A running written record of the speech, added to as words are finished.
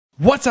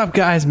What's up,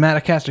 guys?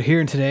 Matacaster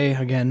here, and today,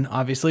 again,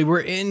 obviously,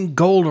 we're in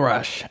Gold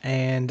Rush,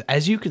 and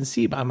as you can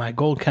see by my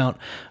gold count,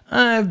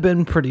 I've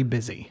been pretty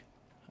busy.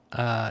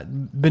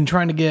 Been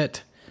trying to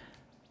get...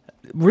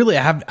 Really,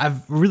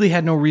 I've really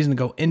had no reason to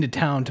go into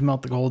town to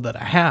melt the gold that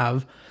I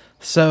have,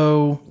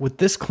 so with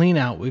this clean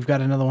out, we've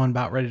got another one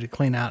about ready to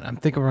clean out. I'm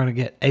thinking we're going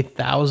to get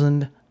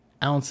 1,000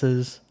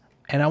 ounces,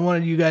 and I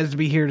wanted you guys to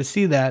be here to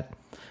see that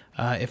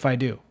if I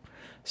do.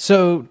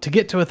 So, to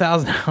get to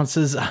 1,000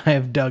 ounces, I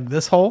have dug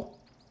this hole.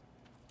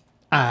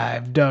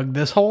 I've dug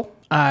this hole.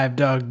 I've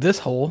dug this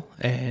hole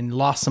and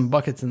lost some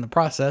buckets in the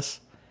process.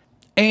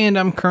 And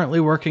I'm currently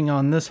working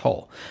on this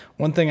hole.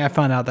 One thing I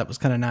found out that was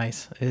kind of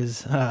nice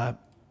is if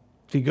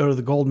you go to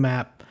the gold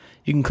map,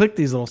 you can click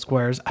these little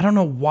squares. I don't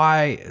know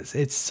why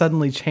it's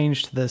suddenly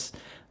changed to this.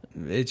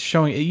 It's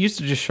showing, it used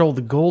to just show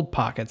the gold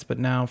pockets, but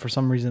now for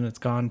some reason it's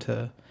gone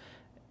to,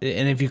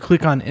 and if you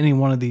click on any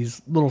one of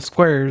these little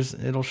squares,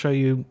 it'll show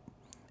you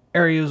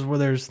areas where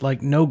there's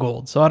like no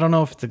gold. So I don't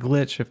know if it's a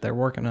glitch, if they're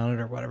working on it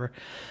or whatever.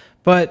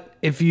 But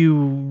if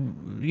you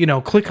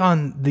click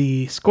on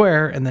the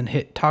square and then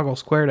hit toggle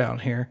square down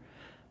here,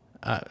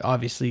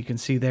 obviously you can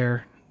see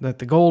there that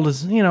the gold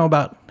is,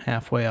 about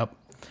halfway up.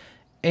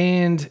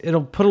 And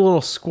it'll put a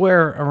little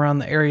square around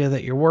the area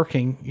that you're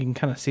working. You can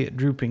kind of see it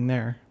drooping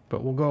there,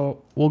 but we'll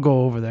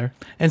go over there.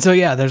 And so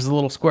yeah, there's a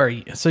little square,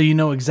 so you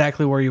know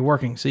exactly where you're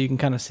working. So you can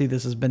kind of see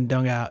this has been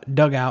dug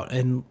out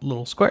in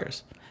little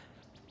squares.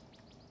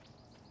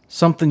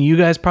 Something you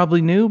guys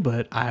probably knew,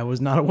 but I was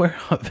not aware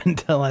of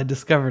until I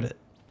discovered it.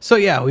 So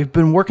yeah, we've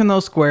been working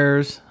those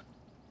squares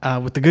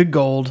with the good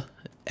gold,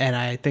 and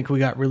I think we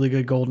got really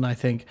good gold, and I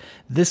think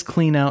this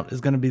clean out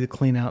is going to be the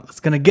clean out that's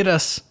going to get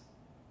us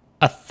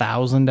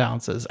 1,000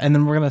 ounces, and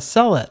then we're going to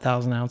sell that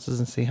 1,000 ounces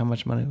and see how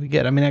much money we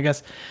get. I mean, I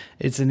guess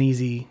it's an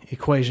easy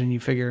equation. You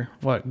figure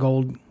what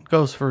gold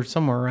goes for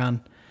somewhere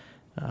around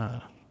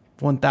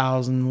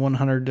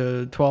 $1,100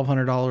 to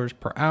 $1,200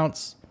 per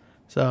ounce.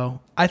 So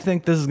I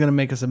think this is going to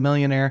make us a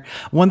millionaire.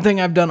 One thing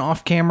I've done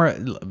off camera,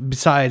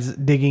 besides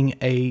digging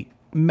a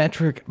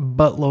metric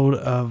buttload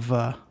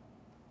of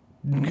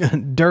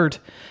dirt,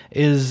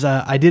 is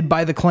I did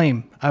buy the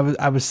claim.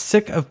 I was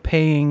sick of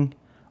paying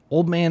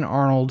Old Man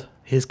Arnold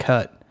his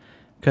cut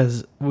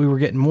because we were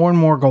getting more and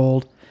more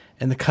gold,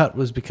 and the cut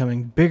was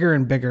becoming bigger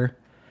and bigger.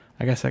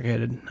 I guess I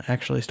could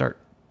actually start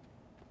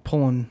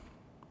pulling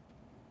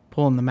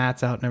the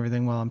mats out and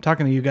everything while I'm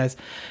talking to you guys,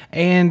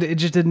 and it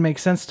just didn't make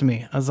sense to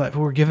me. I was like,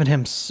 we're giving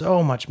him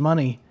so much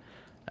money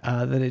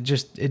that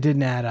it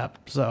didn't add up.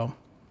 So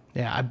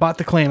yeah, I bought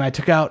the claim. I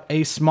took out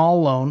a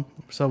small loan,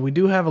 so we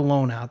do have a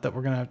loan out that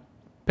we're gonna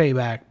pay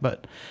back,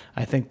 but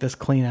I think this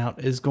clean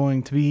out is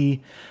going to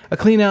be a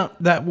clean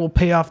out that will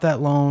pay off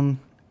that loan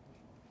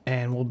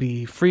and will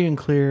be free and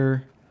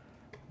clear.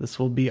 This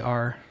will be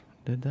our,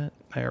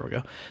 there we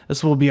go.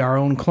 This will be our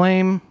own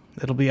claim.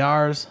 It'll be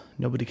ours.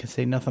 Nobody can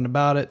say nothing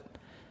about it.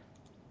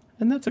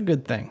 And that's a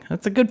good thing.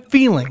 That's a good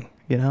feeling,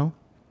 So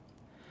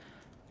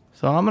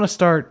I'm going to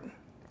start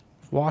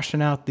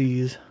washing out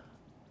these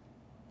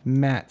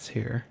mats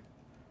here.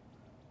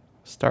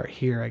 Start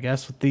here, I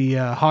guess, with the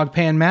hog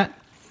pan mat.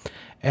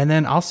 And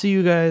then I'll see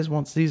you guys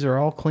once these are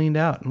all cleaned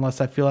out,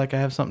 unless I feel like I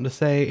have something to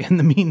say in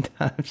the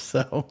meantime.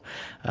 So,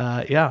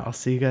 yeah, I'll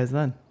see you guys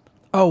then.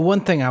 Oh,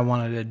 one thing I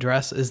wanted to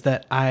address is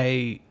that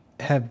I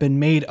have been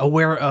made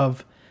aware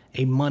of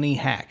a money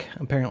hack.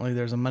 Apparently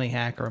there's a money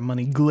hack or a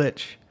money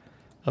glitch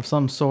of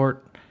some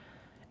sort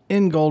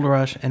in Gold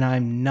Rush, and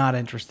I'm not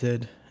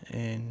interested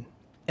in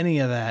any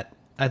of that.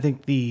 I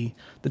think the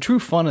true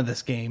fun of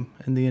this game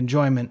and the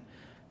enjoyment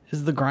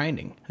is the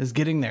grinding, is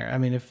getting there. I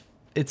mean, if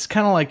it's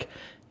kind of like,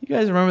 you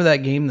guys remember that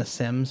game, The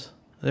Sims?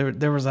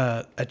 There was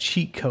a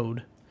cheat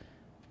code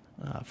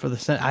for The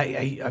Sims.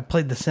 I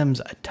played The Sims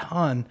a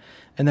ton,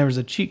 and there was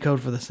a cheat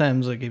code for The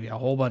Sims that gave you a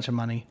whole bunch of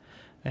money,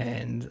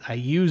 and I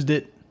used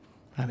it.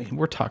 I mean,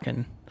 we're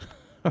talking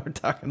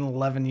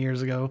 11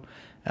 years ago,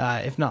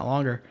 if not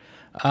longer.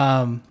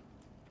 And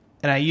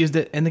I used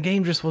it, and the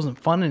game just wasn't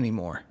fun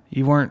anymore.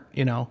 You weren't,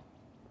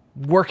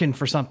 working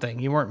for something.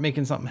 You weren't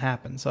making something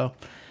happen. So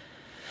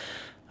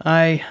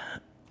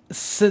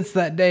since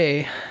that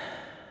day,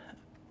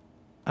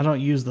 I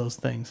don't use those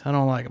things. I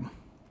don't like them.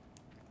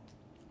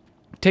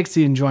 It takes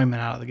the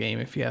enjoyment out of the game,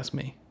 if you ask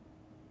me.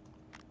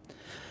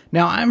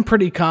 Now, I'm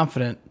pretty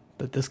confident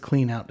that this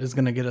clean out is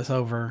going to get us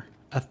over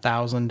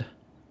 1,000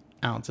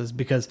 ounces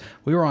because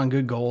we were on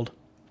good gold.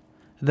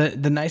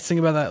 The nice thing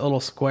about that little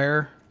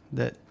square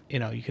that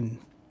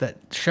that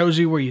shows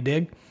you where you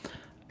dig,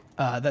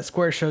 that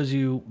square shows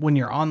you when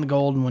you're on the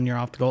gold and when you're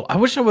off the gold. I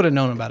wish I would have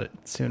known about it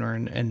sooner,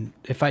 and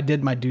if I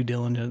did my due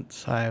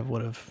diligence, I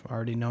would have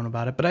already known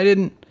about it, but I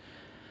didn't.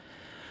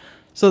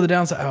 So the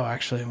downside,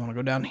 actually I want to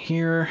go down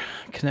here,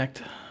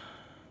 connect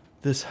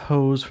this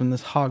hose from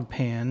this hog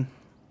pan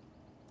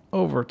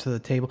over to the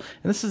table,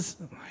 and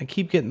I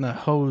keep getting the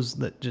hose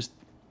that just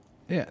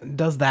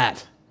does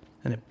that,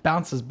 and it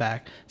bounces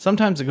back.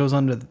 Sometimes it goes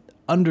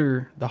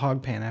under the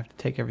hog pan. I have to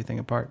take everything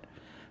apart.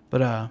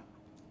 But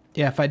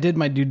yeah, if I did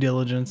my due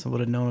diligence and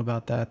would have known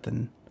about that,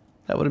 then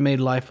that would have made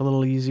life a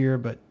little easier.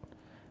 But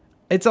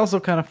It's also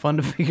kind of fun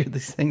to figure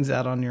these things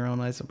out on your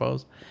own, I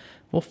suppose.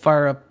 We'll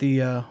fire up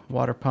the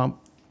water pump.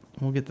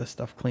 We'll get this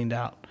stuff cleaned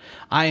out.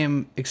 I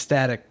am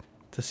ecstatic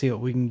to see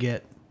what we can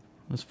get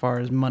as far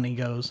as money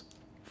goes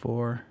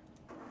for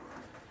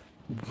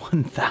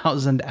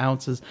 1,000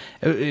 ounces.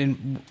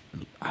 And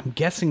I'm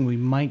guessing we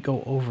might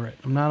go over it.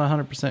 I'm not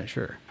 100%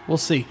 sure. We'll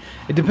see.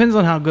 It depends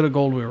on how good a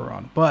gold we were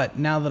on. But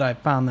now that I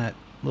found that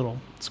little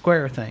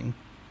square thing,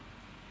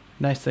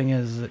 nice thing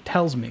is it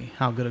tells me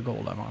how good a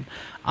gold I'm on.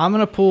 I'm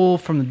going to pull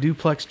from the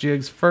duplex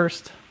jigs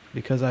first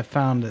because I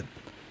found that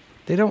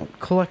they don't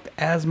collect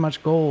as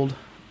much gold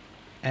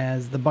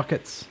as the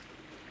buckets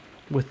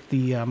with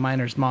the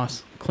Miner's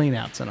Moss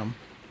cleanouts in them.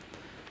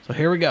 So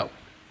here we go.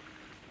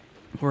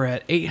 We're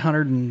at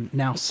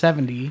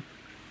 870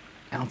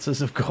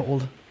 ounces of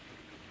gold,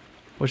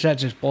 which that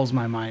just blows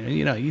my mind.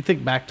 You know, you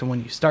think back to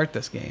when you start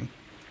this game,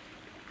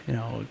 you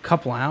know, a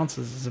couple of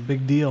ounces is a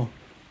big deal.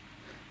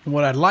 And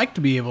what I'd like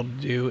to be able to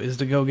do is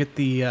to go get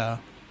the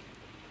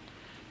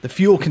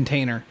fuel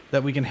container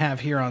that we can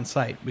have here on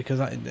site, because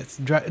it's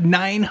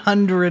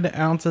 900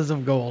 ounces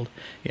of gold.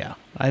 Yeah,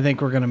 I think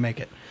we're going to make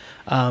it.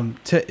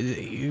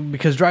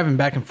 Because driving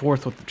back and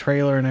forth with the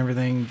trailer and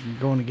everything,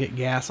 going to get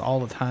gas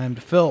all the time,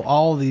 to fill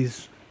all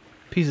these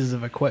pieces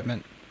of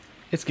equipment,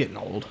 it's getting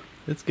old.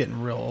 It's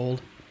getting real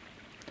old.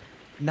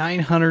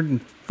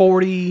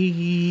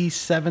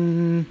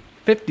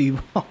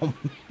 947.50. Oh,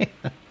 man.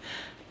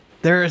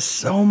 There is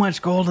so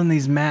much gold in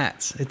these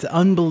mats. It's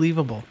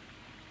unbelievable.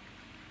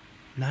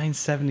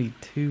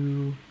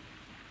 972.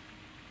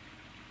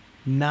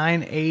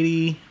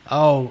 980.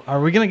 Oh,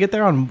 are we going to get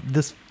there on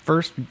this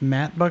first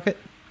mat bucket?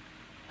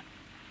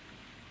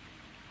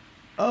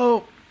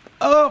 Oh,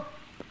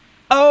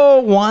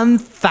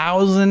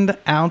 1,000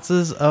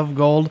 ounces of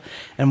gold,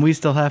 and we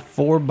still have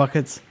 4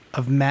 buckets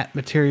of mat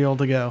material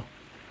to go.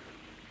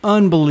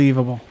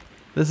 Unbelievable.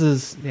 This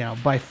is, you know,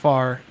 by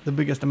far the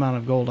biggest amount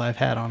of gold I've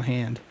had on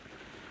hand.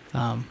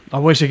 I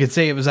wish I could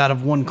say it was out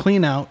of one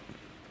clean out,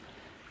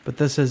 but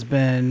this has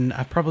been,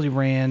 I probably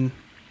ran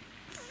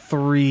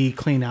 3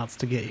 clean outs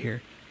to get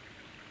here.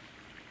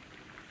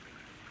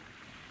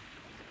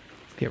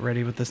 Let's get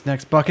ready with this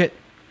next bucket.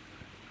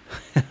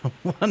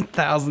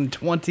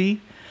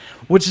 1,020,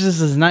 which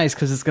is nice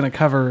because it's going to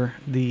cover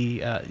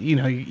the, you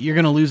know, you're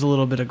going to lose a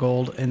little bit of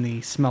gold in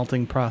the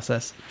smelting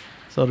process.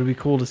 So it'll be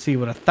cool to see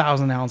what a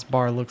 1,000 ounce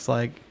bar looks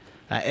like,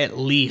 at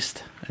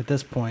least at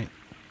this point,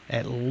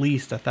 at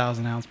least a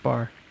 1,000 ounce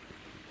bar.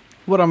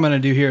 What I'm going to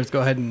do here is go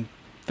ahead and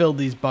fill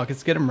these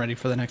buckets, get them ready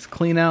for the next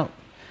clean out.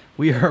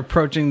 We are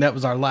approaching, that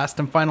was our last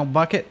and final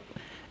bucket,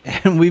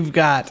 and we've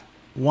got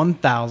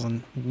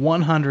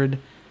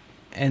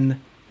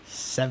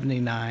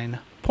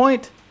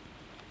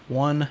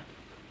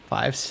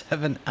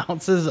 1,179.157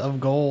 ounces of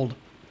gold.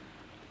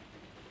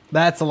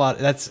 That's a lot.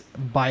 That's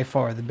by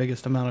far the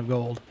biggest amount of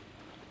gold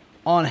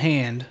on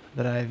hand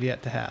that I have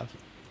yet to have.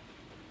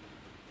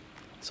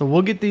 So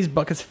we'll get these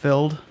buckets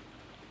filled,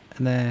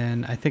 and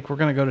then I think we're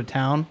going to go to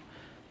town,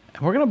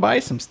 and we're going to buy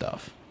some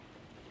stuff.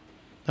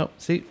 Oh,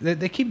 see,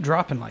 they keep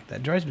dropping like that.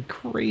 It drives me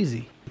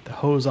crazy. Get the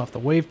hose off the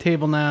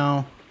wavetable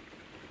now.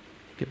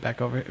 Get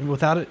back over here.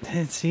 Without it,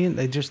 see,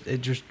 it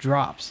just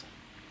drops.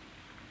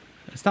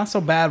 It's not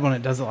so bad when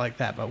it does it like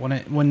that, but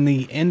when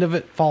the end of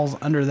it falls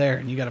under there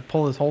and you got to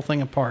pull this whole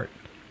thing apart,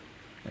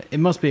 it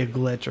must be a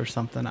glitch or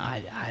something.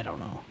 I don't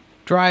know.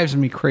 Drives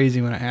me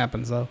crazy when it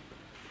happens, though.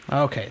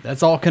 Okay,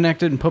 that's all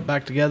connected and put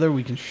back together.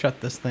 We can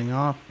shut this thing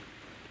off.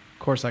 Of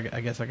course,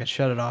 I guess I could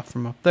shut it off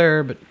from up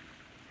there, but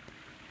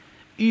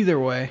either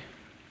way,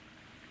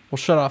 we'll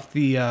shut off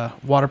the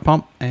water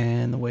pump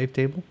and the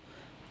wavetable,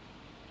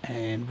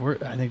 and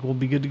I think we'll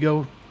be good to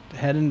go to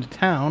head into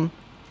town.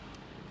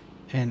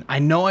 And I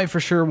know I for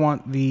sure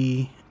want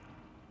the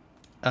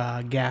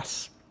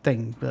gas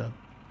thing.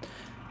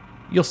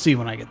 You'll see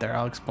when I get there.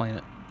 I'll explain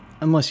it.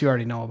 Unless you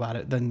already know about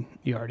it, then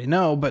you already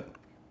know. But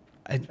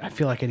I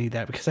feel like I need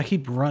that because I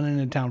keep running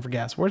into town for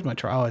gas. Where's my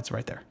truck? Oh, it's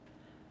right there.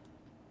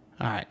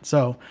 All right.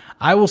 So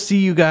I will see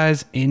you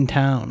guys in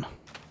town.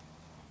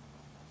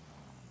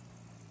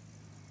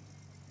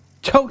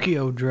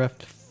 Tokyo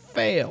Drift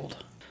failed.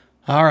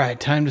 All right.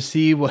 Time to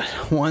see what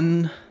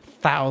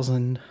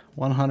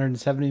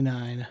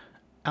 1,179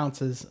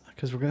 ounces,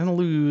 because we're going to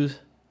lose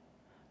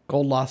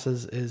gold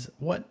losses, is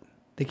what?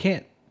 He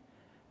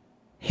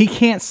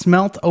can't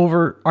smelt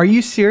over. Are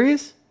you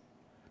serious?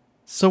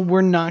 So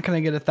we're not going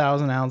to get a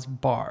 1,000 ounce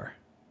bar.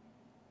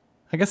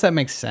 I guess that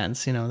makes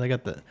sense. You know, they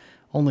got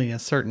only a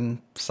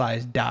certain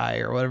size die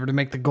or whatever to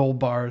make the gold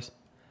bars.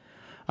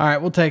 All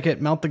right, we'll take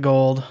it. Melt the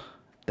gold.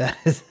 That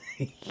is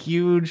a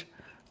huge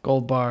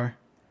gold bar.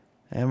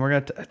 And we're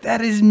going to,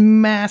 that is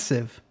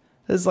massive.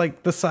 This is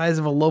like the size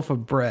of a loaf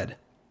of bread.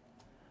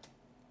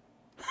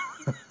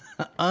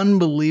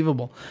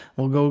 Unbelievable.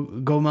 We'll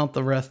go melt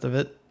the rest of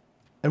it,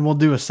 and we'll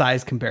do a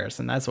size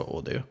comparison. That's what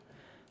we'll do.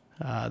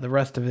 The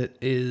rest of it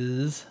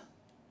is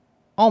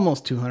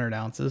almost 200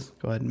 ounces.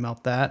 Go ahead and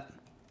melt that.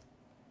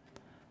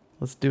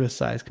 Let's do a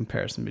size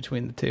comparison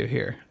between the two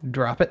here.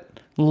 Drop it.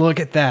 Look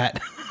at that.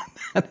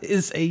 That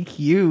is a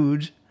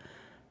huge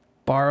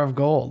bar of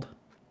gold.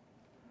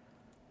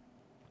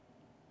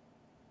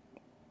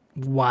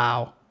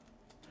 Wow.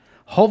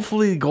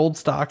 Hopefully gold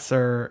stocks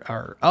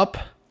are up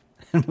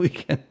and we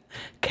can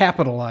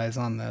capitalize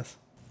on this.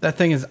 That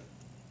thing is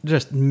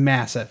just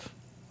massive.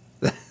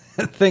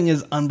 That thing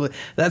is unbelievable.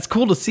 That's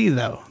cool to see,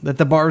 though, that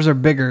the bars are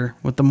bigger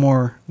with the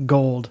more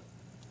gold.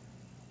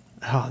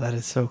 Oh, that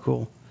is so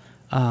cool.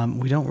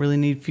 We don't really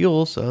need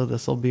fuel, so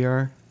this will be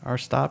our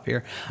stop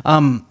here.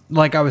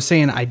 Like I was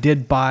saying, I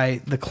did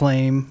buy the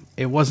claim.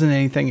 It wasn't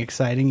anything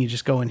exciting. You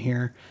just go in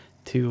here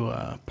to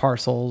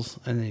parcels,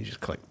 and then you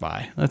just click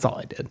buy. That's all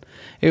I did.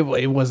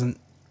 It wasn't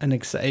an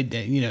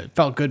exciting, it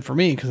felt good for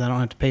me because I don't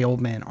have to pay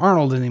old man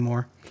Arnold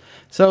anymore.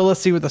 So let's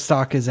see what the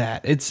stock is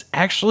at. It's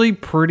actually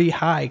pretty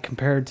high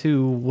compared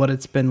to what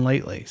it's been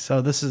lately.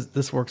 So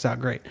this works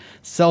out great.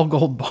 Sell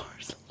gold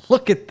bars.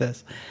 Look at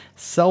this.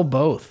 Sell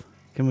both.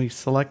 Can we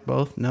select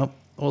both? Nope.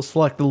 We'll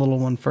select the little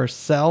one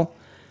first. Sell.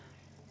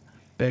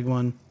 Big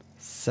one.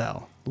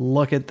 Sell.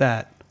 Look at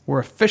that. We're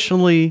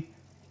officially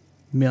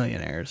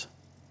millionaires.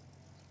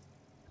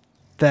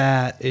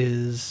 That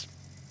is,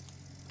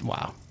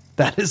 wow.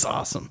 That is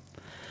awesome.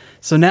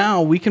 So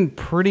now we can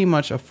pretty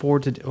much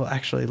afford to, well,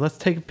 actually, let's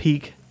take a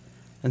peek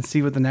and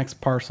see what the next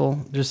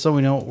parcel, just so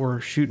we know what we're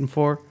shooting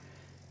for.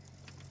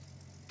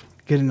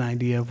 Get an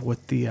idea of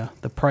what the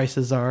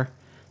prices are.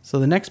 So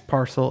the next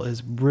parcel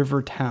is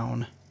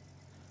Rivertown.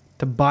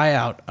 To buy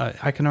out,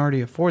 I can already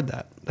afford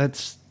that.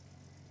 That's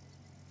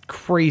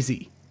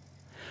crazy.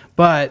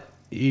 But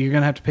you're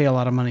going to have to pay a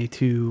lot of money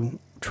to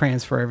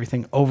transfer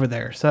everything over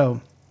there.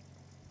 So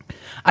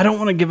I don't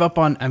want to give up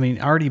on, I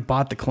already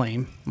bought the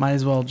claim. Might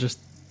as well just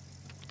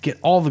get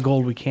all the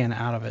gold we can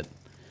out of it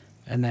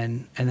and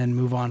then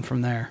move on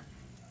from there.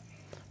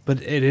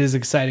 But it is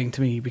exciting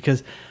to me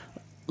because,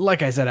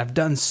 like I said, I've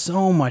done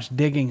so much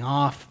digging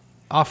off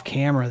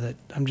camera that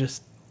I'm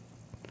just,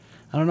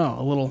 I don't know,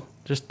 a little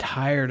just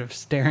tired of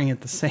staring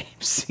at the same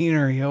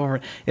scenery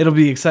over. It'll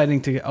be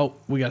exciting to, oh,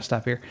 we got to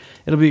stop here.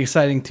 It'll be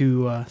exciting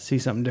to see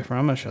something different.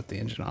 I'm going to shut the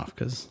engine off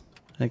because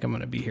I think I'm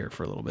going to be here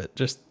for a little bit.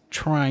 Just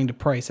trying to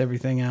price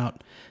everything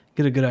out,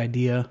 get a good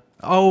idea.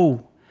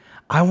 Oh,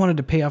 I wanted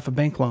to pay off a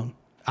bank loan.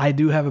 I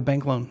do have a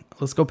bank loan.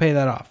 Let's go pay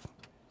that off.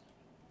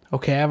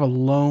 Okay, I have a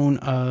loan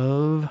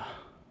of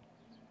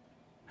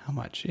how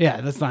much? Yeah,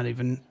 that's not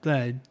even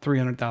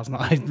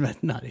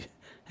 $300,000. Not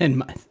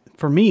even,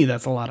 for me,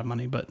 that's a lot of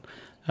money, but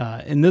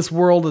in this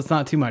world, it's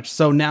not too much.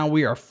 So now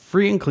we are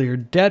free and clear,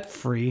 debt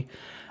free,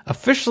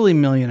 officially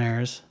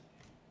millionaires.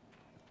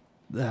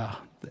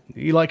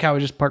 You like how I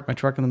just parked my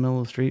truck in the middle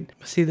of the street?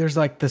 See, there's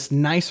like this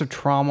nicer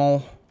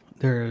trommel.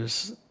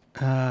 There's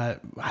I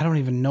don't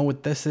even know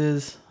what this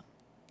is.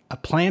 A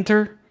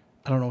planter.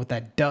 I don't know what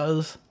that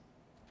does.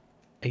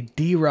 A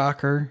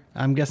D-rocker.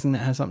 I'm guessing that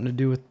has something to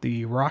do with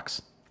the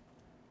rocks.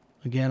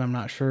 Again, I'm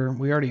not sure.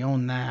 We already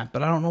own that,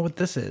 but I don't know what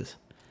this is.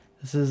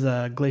 This is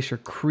Glacier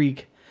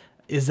Creek.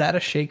 Is that a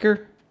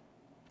shaker?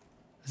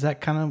 Is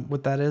that kind of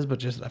what that is, but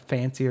just a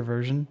fancier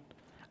version?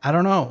 I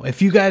don't know.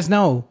 If you guys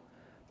know,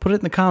 put it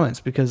in the comments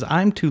because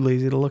I'm too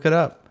lazy to look it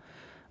up.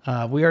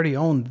 We already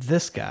own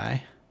this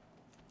guy.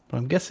 But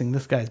I'm guessing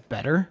this guy's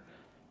better.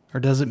 Or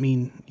does it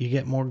mean you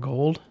get more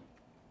gold?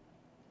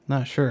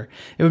 Not sure.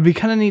 It would be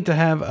kind of neat to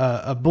have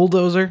a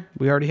bulldozer.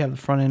 We already have the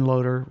front end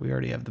loader. We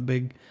already have the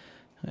big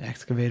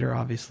excavator,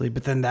 obviously.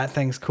 But then that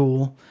thing's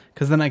cool.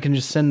 Because then I can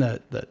just send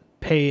the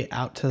pay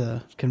out to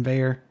the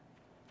conveyor.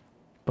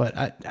 But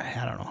I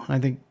don't know. I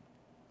think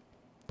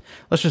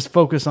let's just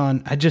focus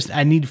on,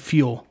 I need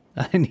fuel.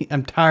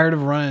 I'm tired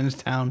of running into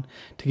town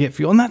to get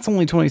fuel. And that's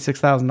only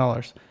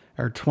 $26,000.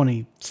 Or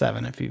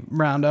 27 if you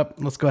round up.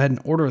 Let's go ahead and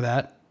order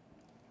that.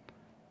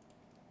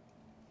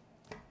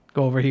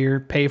 Go over here,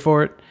 pay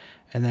for it,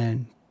 and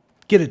then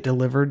get it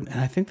delivered.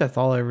 And I think that's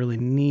all I really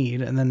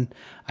need. And then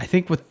I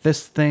think with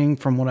this thing,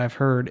 from what I've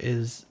heard,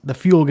 is the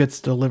fuel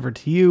gets delivered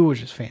to you,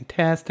 which is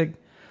fantastic.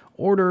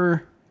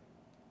 Order.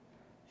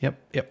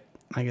 Yep,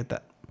 I get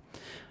that.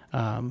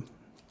 And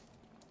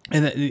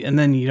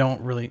then you don't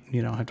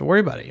have to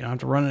worry about it. You don't have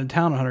to run into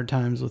town 100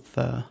 times with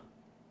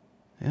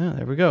yeah,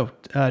 there we go.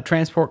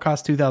 Transport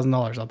costs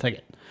 $2,000. I'll take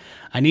it.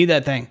 I need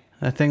that thing.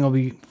 That thing will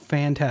be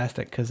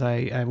fantastic because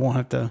I won't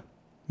have to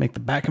make the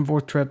back and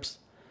forth trips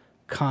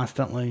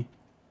constantly.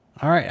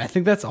 All right, I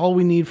think that's all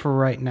we need for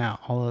right now.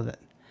 All of that.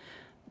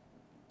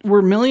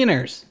 We're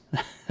millionaires.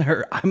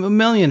 I'm a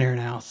millionaire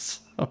now,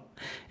 so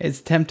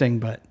it's tempting,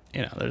 but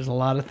there's a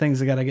lot of things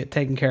that got to get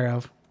taken care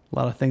of. A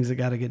lot of things that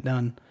got to get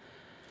done.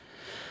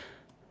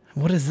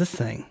 What is this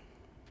thing?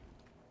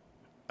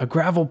 A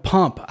gravel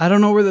pump. I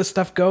don't know where this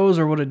stuff goes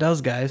or what it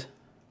does, guys.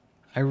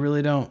 I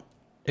really don't.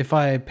 If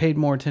I paid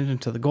more attention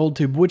to the gold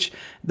tube, which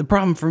the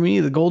problem for me,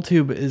 the gold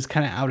tube is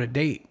kind of out of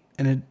date.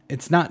 And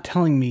it's not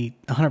telling me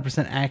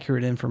 100%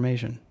 accurate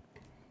information.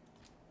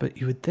 But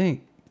you would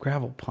think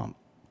gravel pump.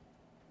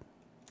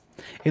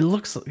 It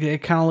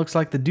kind of looks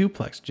like the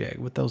duplex jig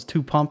with those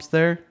two pumps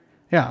there.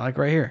 Yeah, like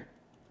right here.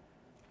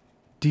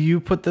 Do you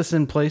put this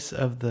in place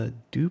of the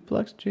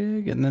duplex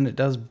jig and then it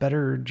does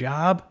better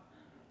job?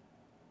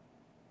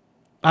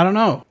 I don't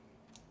know.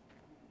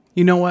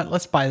 You know what?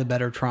 Let's buy the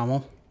better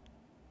trommel.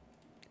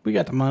 We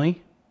got the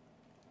money.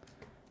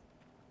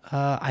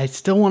 I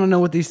still want to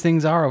know what these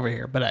things are over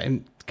here, but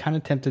I'm kind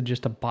of tempted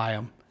just to buy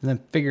them and then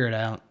figure it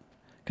out.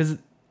 Because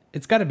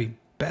it's got to be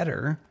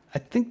better. I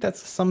think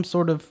that's some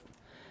sort of...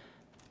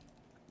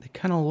 They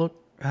kind of look...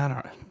 I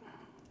don't know.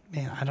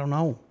 Man, I don't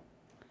know.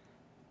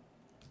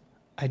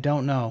 I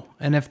don't know.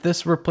 And if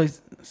this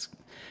replaces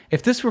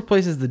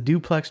the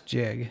duplex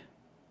jig,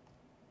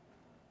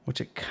 which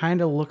it kind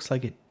of looks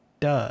like it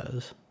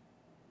does,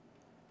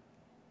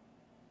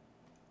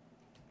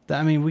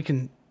 I mean, we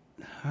can...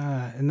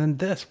 and then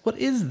this. What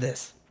is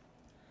this?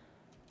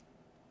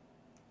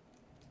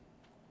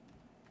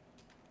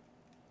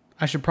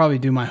 I should probably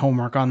do my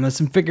homework on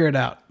this and figure it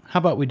out. How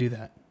about we do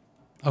that?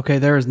 Okay,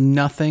 there is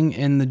nothing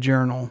in the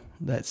journal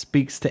that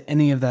speaks to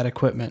any of that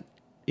equipment.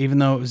 Even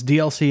though it was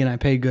DLC and I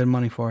paid good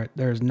money for it,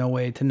 there is no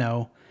way to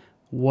know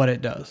what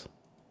it does.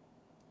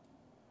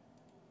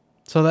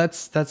 So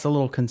that's a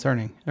little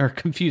concerning or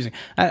confusing.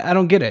 I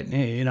don't get it.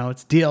 You know,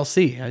 it's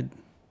DLC.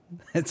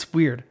 It's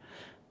weird.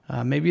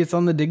 Maybe it's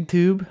on the dig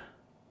tube.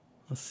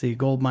 Let's see.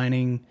 Gold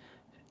mining.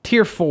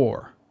 Tier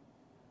 4.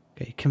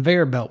 Okay.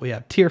 Conveyor belt. We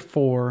have Tier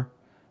 4.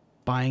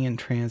 Buying and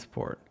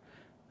transport.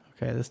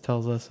 Okay. This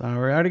tells us. We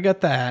already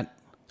got that.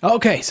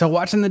 Okay. So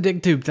watching the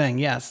dig tube thing.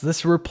 Yes.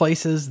 This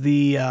replaces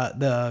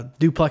the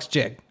duplex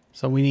jig.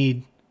 So we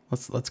need.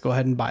 Let's go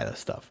ahead and buy this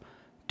stuff.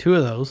 2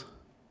 of those.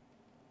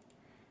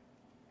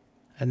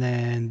 And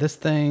then this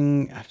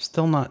thing. I'm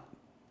still not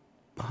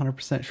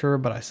 100% sure,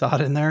 but I saw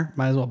it in there.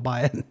 Might as well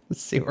buy it and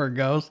see where it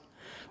goes.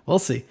 We'll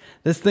see.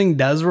 This thing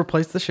does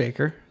replace the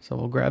shaker, so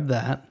we'll grab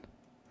that.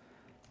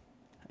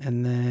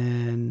 And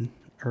then,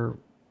 or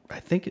I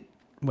think it,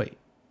 wait,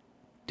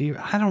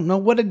 I don't know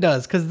what it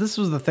does, because this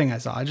was the thing I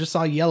saw. I just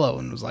saw yellow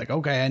and was like,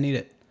 okay, I need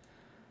it.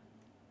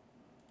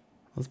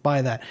 Let's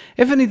buy that.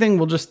 If anything,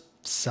 we'll just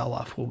sell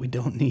off what we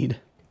don't need.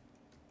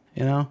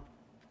 You know?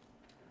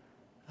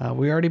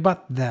 We already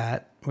bought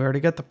that. We already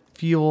got the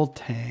fuel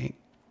tank.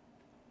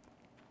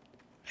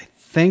 I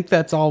think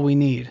that's all we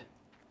need.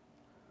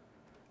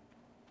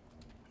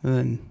 And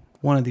then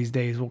one of these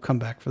days we'll come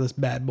back for this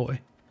bad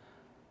boy.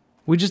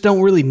 We just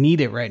don't really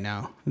need it right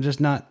now. I'm just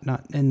not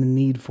in the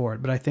need for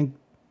it. But I think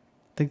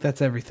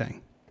that's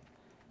everything.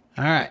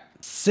 All right,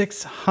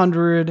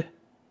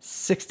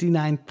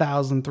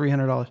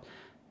 $669,300.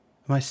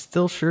 Am I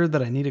still sure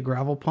that I need a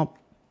gravel pump?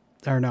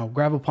 Or no,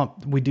 gravel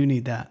pump. We do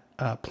need that.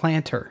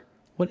 Planter.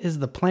 What is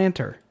the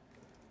planter?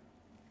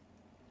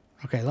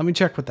 Okay, let me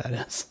check what that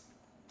is.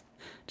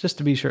 Just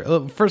to be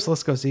sure. First,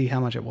 let's go see how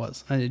much it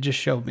was. It just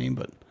showed me,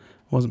 but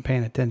wasn't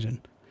paying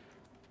attention.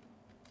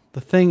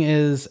 The thing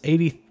is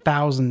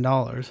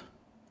 $80,000.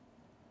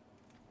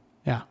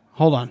 Yeah,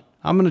 hold on.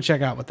 I'm going to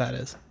check out what that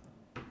is.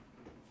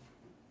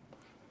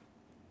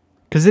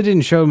 Because it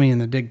didn't show me in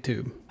the dig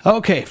tube.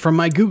 Okay, from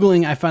my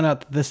Googling, I found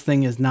out that this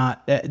thing is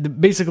not...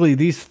 basically,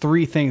 these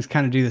 3 things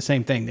kind of do the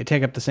same thing. They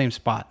take up the same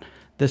spot.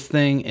 This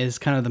thing is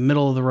kind of the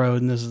middle of the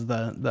road, and this is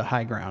the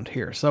high ground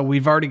here. So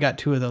we've already got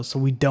 2 of those, so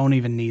we don't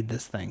even need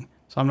this thing.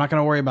 So I'm not going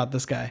to worry about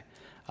this guy.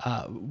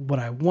 What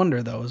I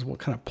wonder, though, is what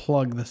kind of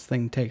plug this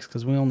thing takes,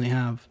 because we only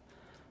have...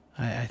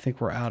 I think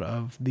we're out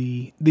of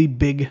the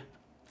big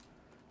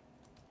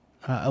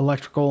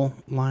electrical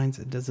lines.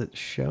 Does it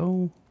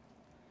show?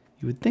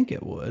 You would think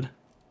it would.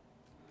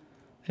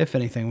 If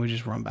anything, we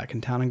just run back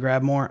in town and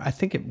grab more. I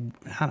think it...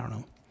 I don't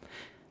know.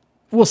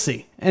 We'll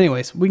see.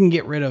 Anyways, we can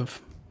get rid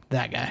of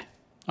that guy.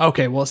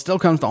 Okay, well, it still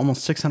comes to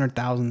almost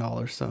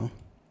 $600,000, so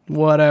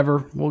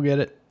whatever. We'll get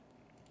it.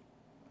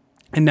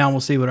 And now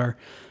we'll see what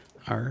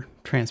our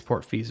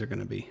transport fees are going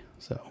to be.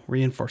 So,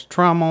 reinforced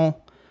trommel,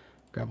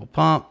 gravel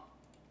pump,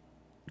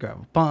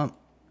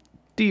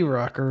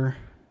 D-Rocker,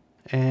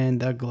 and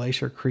the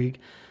Glacier Creek.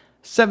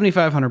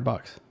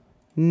 $7,500.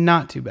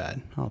 Not too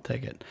bad. I'll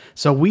take it.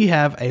 So we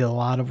have a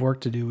lot of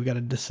work to do. We got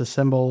to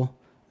disassemble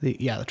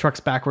the truck's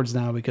backwards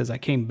now because I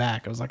came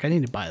back. I was like, I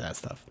need to buy that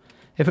stuff.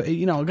 If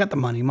I got the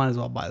money, might as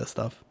well buy the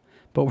stuff.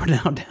 But we're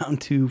now down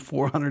to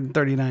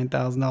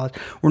 $439,000.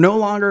 We're no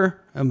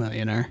longer a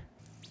millionaire.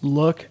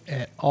 Look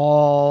at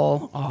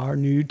all our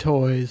new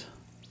toys.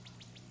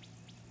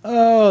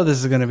 Oh, this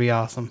is going to be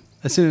awesome.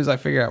 As soon as I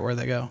figure out where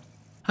they go.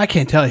 I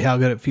can't tell you how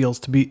good it feels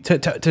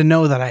to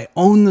know that I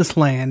own this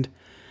land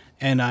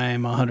and I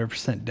am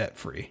 100% debt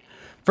free.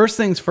 First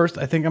things first,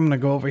 I think I'm going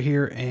to go over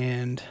here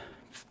and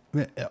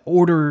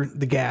order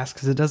the gas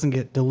because it doesn't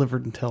get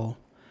delivered until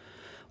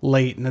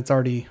late, and it's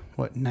already,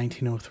 what,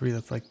 1903?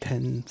 That's like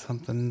 10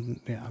 something.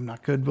 Yeah, I'm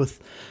not good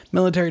with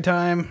military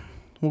time.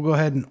 We'll go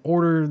ahead and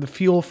order the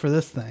fuel for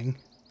this thing.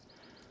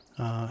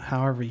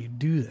 However you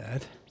do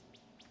that.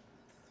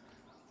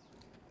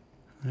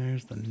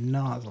 There's the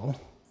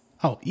nozzle.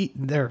 Oh,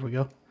 there we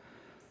go.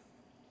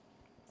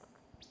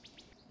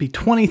 Be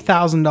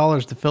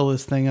 $20,000 to fill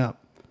this thing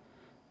up.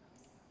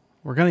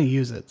 We're going to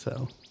use it,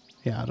 so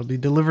yeah, it'll be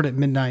delivered at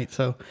midnight,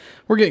 so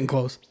we're getting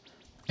close.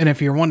 And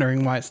if you're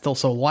wondering why it's still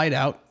so light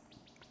out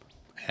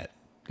at,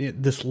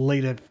 this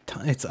late of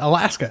time. It's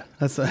Alaska.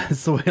 That's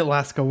the way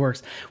Alaska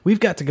works. We've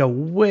got to go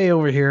way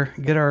over here,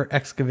 get our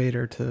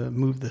excavator to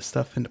move this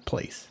stuff into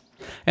place.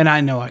 And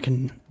I know I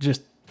can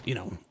just,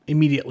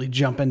 immediately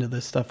jump into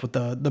this stuff with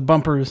the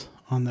bumpers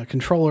on the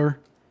controller,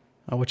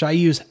 which I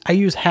use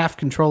half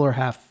controller,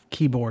 half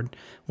keyboard.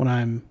 When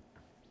I'm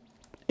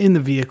in the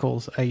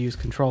vehicles, I use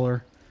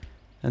controller.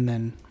 And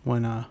then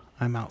when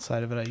I'm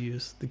outside of it, I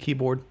use the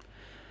keyboard.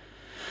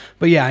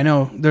 But yeah, I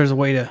know there's a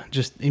way to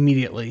just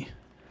immediately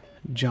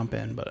jump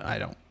in, but I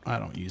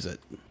don't use it.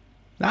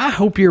 I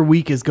hope your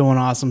week is going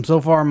awesome. So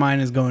far, mine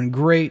is going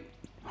great.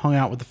 Hung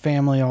out with the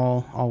family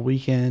all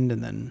weekend,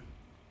 and then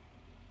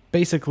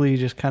basically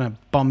just kind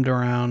of bummed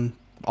around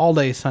all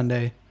day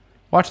Sunday.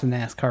 Watched the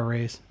NASCAR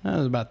race. That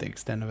was about the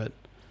extent of it.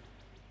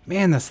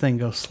 Man, this thing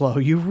goes slow.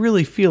 You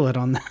really feel it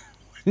on that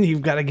when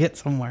you've got to get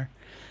somewhere.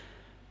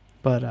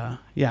 But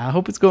yeah, I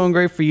hope it's going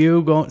great for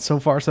you. Going so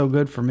far, so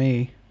good for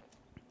me.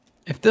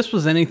 If this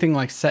was anything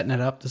like setting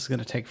it up, this is going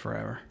to take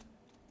forever.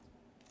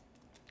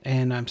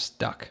 And I'm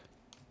stuck.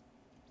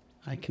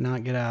 I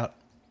cannot get out.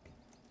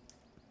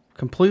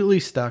 Completely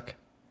stuck.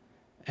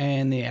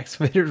 And the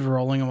excavator's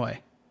rolling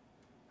away.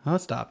 Oh,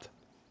 it stopped.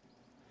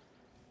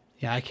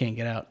 Yeah, I can't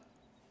get out.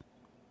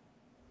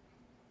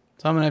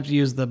 So I'm going to have to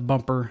use the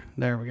bumper.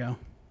 There we go.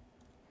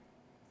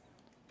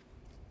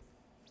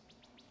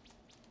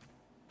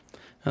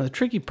 Now the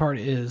tricky part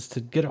is to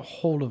get a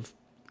hold of...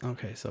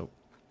 Okay, so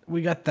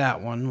we got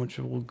that one, which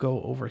will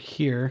go over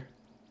here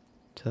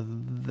to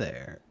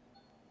there.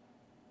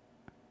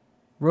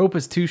 Rope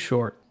is too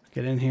short.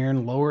 Get in here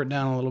and lower it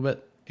down a little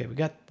bit. Okay, we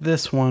got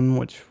this one,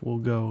 which will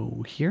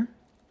go here.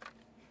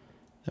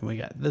 Then we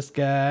got this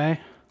guy,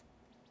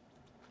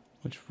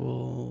 which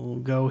will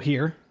go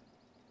here.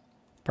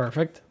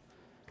 Perfect.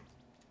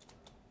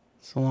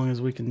 So long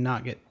as we can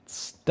not get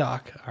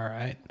stuck. All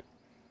right.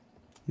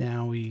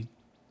 Now we're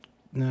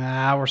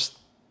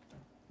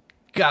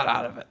got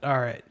out of it. All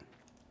right.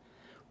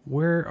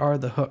 Where are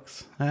the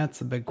hooks? That's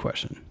the big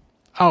question.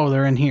 Oh,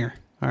 they're in here.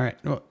 All right.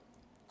 Oh,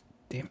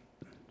 damn it.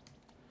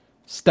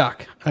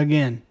 Stuck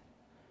again.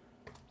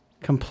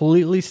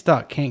 Completely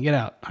stuck. Can't get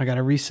out. I got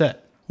to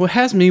reset. What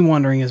has me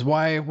wondering is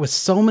why, with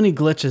so many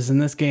glitches in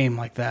this game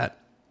like that,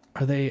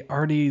 are they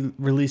already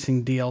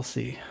releasing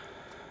DLC?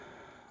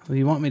 Do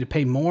you want me to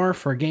pay more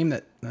for a game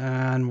that...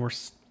 and we're...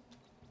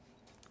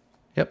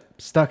 Yep,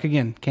 stuck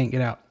again. Can't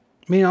get out.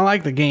 I mean, I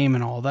like the game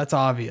and all. That's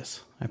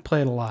obvious. I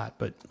play it a lot,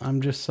 but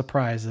I'm just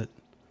surprised that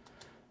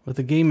with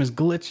the game as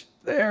glitch...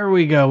 There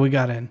we go. We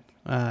got in.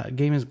 A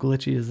game as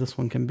glitchy as this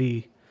one can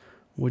be.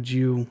 Would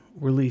you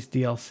release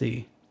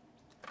DLC?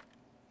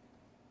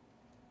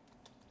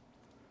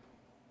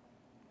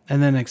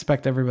 And then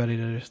expect everybody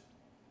to just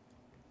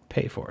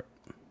pay for it.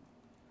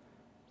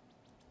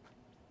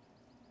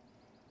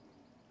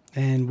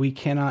 And we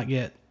cannot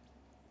get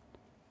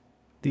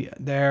the...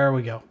 There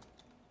we go.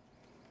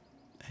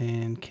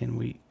 And can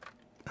we...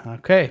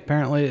 Okay,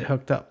 apparently it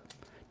hooked up.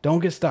 Don't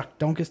get stuck.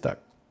 Don't get stuck.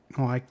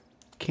 Oh, I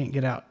can't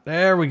get out.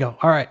 There we go.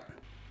 All right.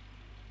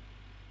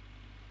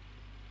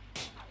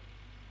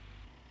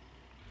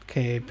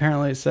 Okay,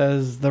 apparently it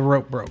says the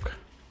rope broke.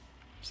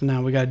 So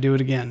now we got to do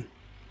it again.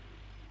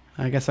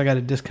 I guess I got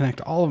to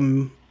disconnect all of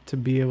them to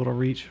be able to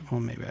reach.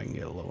 Well, maybe I can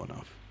get it low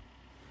enough.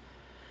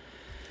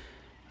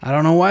 I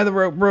don't know why the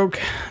rope broke.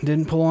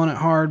 Didn't pull on it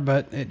hard,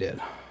 but it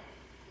did.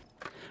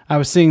 I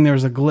was seeing there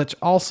was a glitch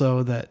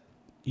also that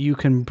you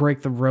can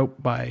break the rope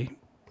by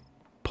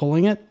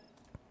pulling it.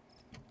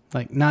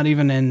 Like not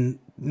in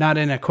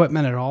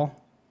equipment at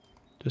all.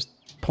 Just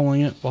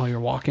pulling it while you're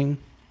walking,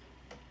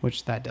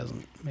 which that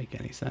doesn't make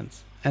any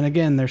sense. And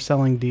again, they're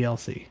selling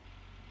DLC.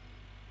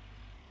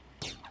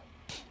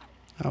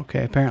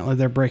 Okay, apparently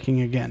they're breaking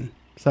again.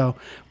 So,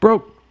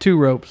 broke 2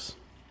 ropes.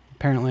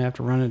 Apparently I have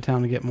to run into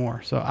town to get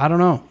more. So, I don't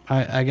know.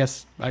 I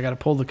guess I got to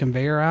pull the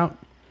conveyor out.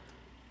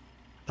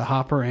 The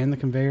hopper and the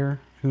conveyor.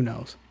 Who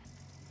knows?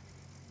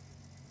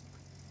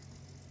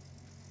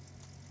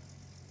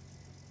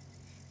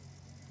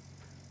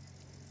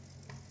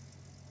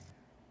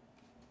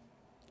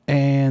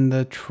 And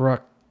the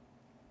truck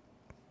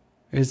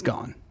is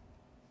gone.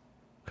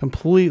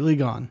 Completely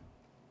gone.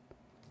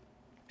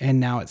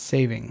 And now it's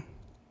saving.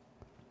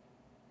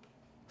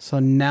 So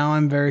now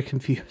I'm very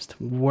confused.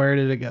 Where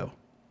did it go?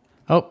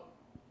 Oh,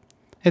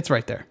 it's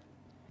right there.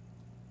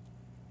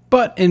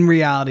 But in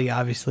reality,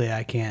 obviously,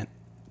 I can't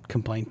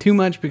complain too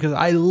much because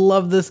I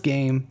love this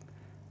game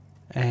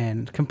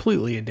and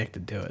completely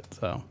addicted to it.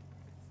 So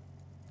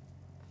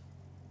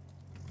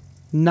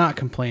not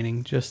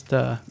complaining, just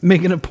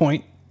making a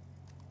point.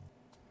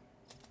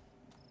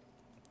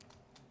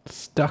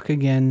 Stuck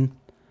again.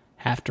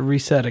 Have to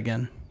reset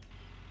again.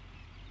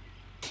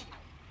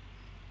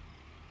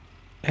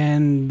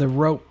 And the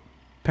rope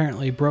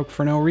apparently broke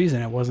for no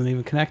reason. It wasn't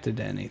even connected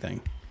to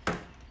anything.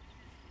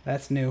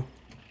 That's new.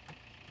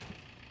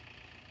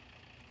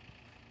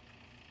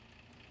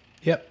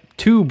 Yep,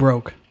 2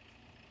 broke.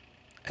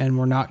 And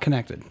we're not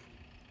connected.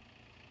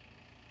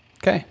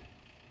 Okay.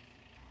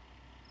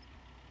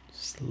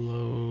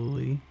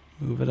 Slowly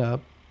move it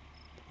up.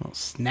 Well,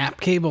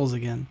 snap cables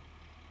again.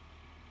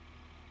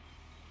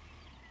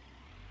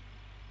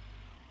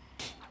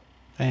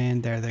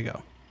 And there they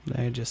go.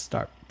 They just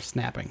start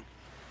snapping.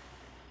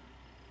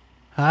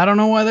 I don't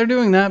know why they're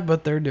doing that,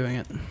 but they're doing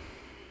it.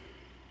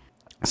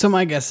 So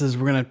my guess is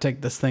we're going to take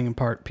this thing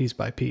apart piece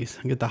by piece.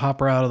 Get the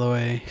hopper out of the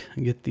way.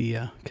 Get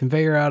the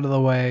conveyor out of the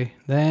way.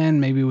 Then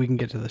maybe we can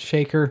get to the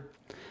shaker.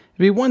 It'd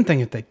be one thing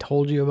if they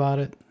told you about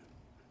it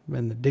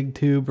in the dig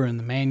tube or in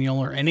the manual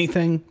or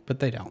anything, but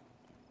they don't.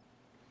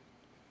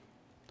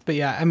 But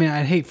yeah, I mean,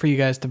 I'd hate for you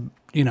guys to,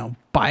 you know,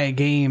 buy a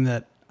game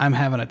that I'm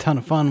having a ton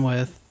of fun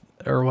with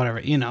or whatever,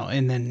 you know,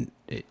 and then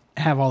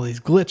have all these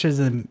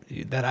glitches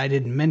that I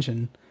didn't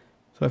mention.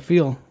 So I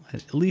feel I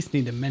at least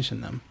need to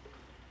mention them.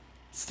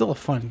 It's still a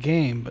fun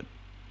game, but...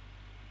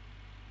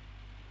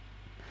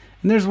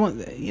 And there's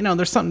one, you know,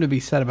 there's something to be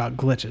said about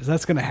glitches.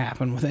 That's going to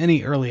happen with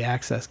any early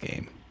access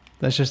game.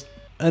 That's just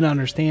an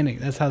understanding.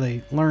 That's how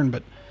they learn.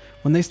 But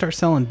when they start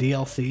selling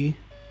DLC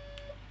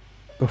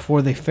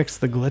before they fix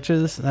the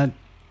glitches, that,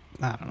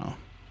 I don't know.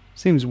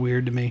 Seems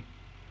weird to me.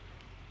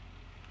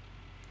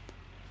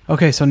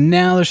 Okay, so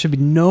now there should be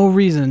no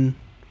reason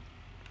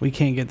we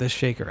can't get this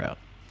shaker out.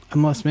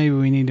 Unless maybe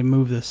we need to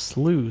move this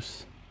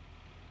sluice.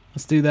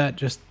 Let's do that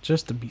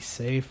just to be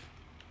safe.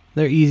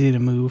 They're easy to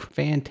move.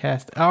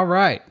 Fantastic. All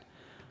right.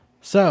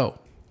 So,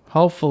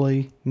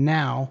 hopefully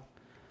now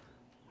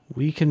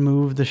we can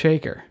move the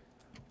shaker.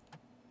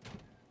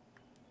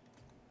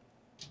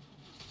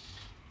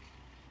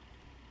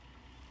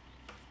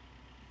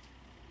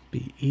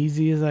 Be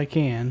easy as I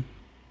can.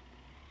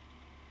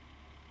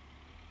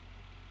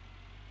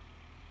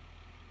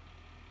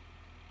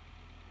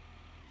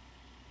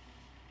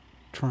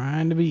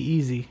 Trying to be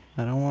easy.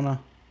 I don't want to...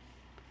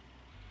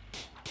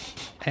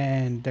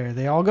 And there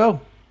they all go.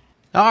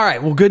 All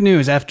right, well, good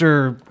news.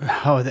 After,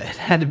 that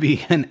had to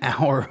be an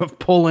hour of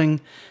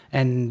pulling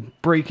and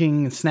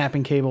breaking and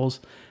snapping cables,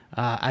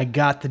 I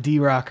got the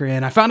D-Rocker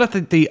in. I found out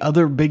that the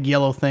other big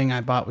yellow thing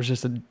I bought was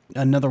just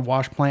another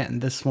wash plant,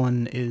 and this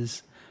one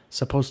is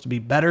supposed to be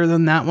better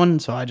than that one,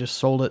 so I just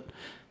sold it.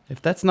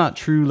 If that's not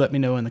true, let me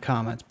know in the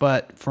comments.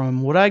 But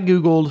from what I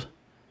Googled,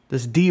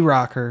 this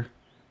D-Rocker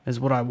is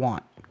what I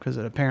want, because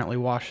it apparently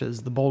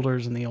washes the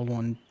boulders and the old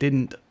one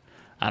didn't.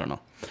 I don't know.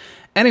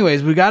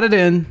 Anyways, we got it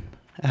in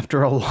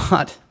after a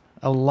lot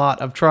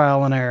of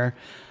trial and error.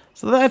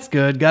 So that's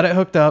good. Got it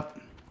hooked up.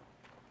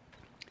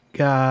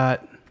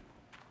 Got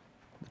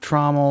the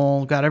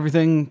trommel. Got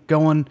everything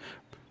going.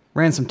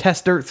 Ran some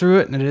test dirt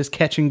through it, and it is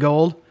catching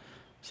gold.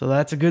 So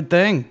that's a good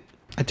thing.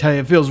 I tell you,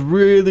 it feels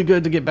really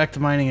good to get back to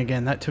mining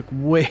again. That took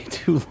way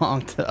too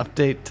long to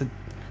update to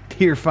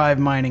Tier 5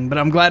 mining, but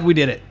I'm glad we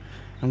did it.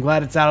 I'm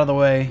glad it's out of the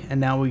way, and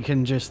now we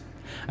can just...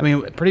 I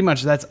mean, pretty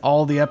much that's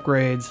all the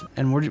upgrades,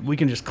 and we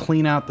can just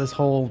clean out this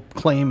whole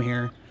claim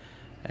here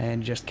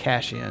and just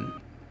cash in.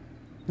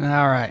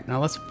 All right,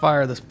 now let's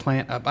fire this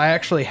plant up. I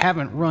actually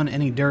haven't run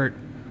any dirt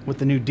with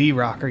the new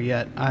D-Rocker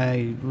yet.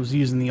 I was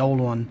using the old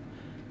one,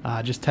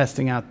 just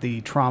testing out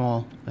the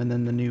trommel and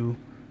then the new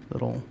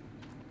little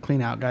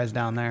clean out guys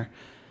down there.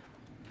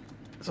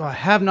 So I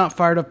have not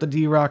fired up the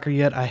D-Rocker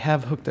yet. I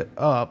have hooked it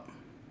up.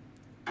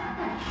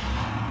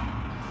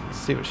 Let's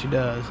see what she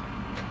does.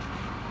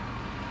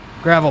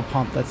 Gravel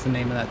pump, that's the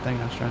name of that thing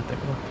I was trying to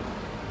think of.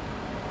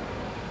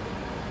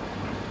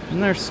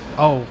 And there's...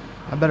 Oh,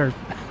 I better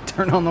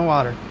turn on the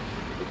water.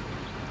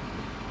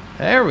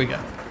 There we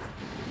go.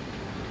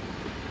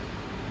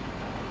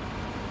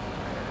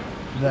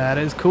 That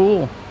is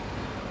cool.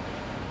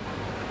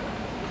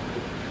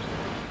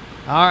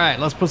 Alright,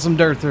 let's put some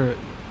dirt through it.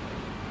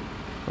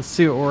 Let's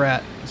see what we're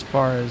at as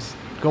far as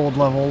gold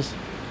levels.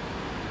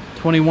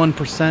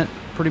 21%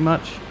 pretty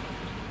much.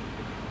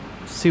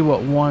 Let's see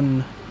what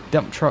one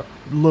dump truck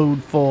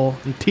load full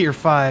in Tier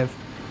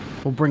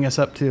 5 will bring us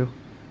up to.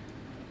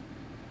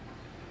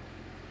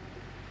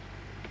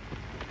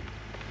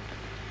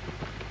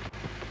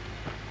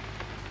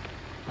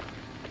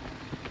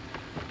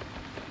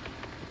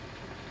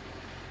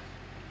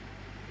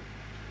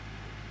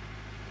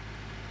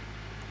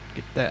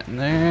 Get that in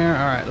there.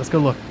 All right, let's go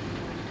look.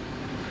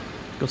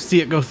 Go see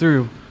it go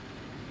through.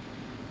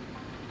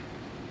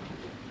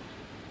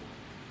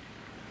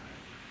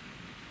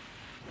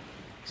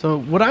 So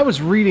what I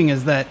was reading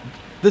is that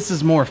this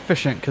is more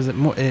efficient because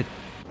it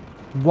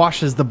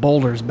washes the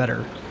boulders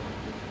better,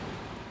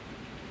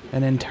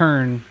 and in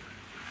turn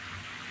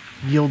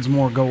yields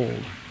more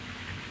gold.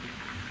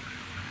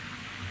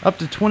 Up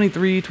to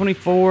 23,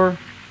 24.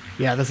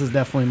 Yeah, this is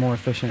definitely more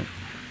efficient.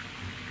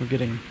 We're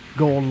getting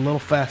gold a little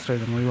faster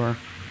than we were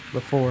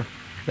before.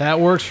 That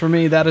works for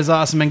me. That is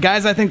awesome. And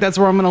guys, I think that's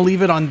where I'm going to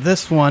leave it on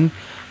this one.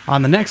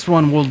 On the next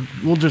one,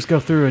 we'll just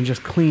go through and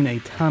just clean a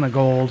ton of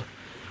gold.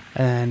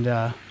 And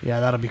yeah,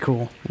 that'll be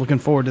cool. Looking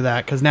forward to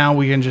that, because now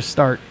we can just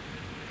start.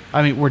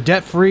 I mean, we're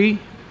debt free.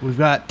 We've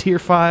got Tier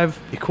 5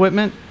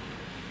 equipment.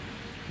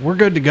 We're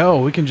good to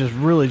go. We can just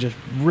really just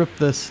rip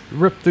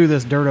through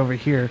this dirt over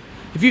here.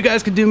 If you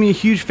guys could do me a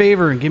huge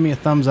favor and give me a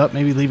thumbs up,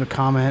 maybe leave a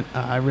comment,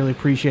 I really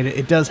appreciate it.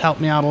 It does help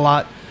me out a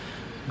lot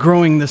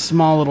growing this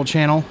small little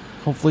channel.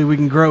 hopefully we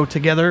can grow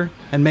together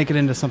and make it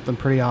into something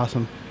pretty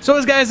awesome. So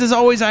as guys, as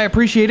always, I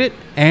appreciate it,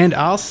 and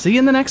I'll see you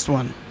in the next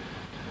one.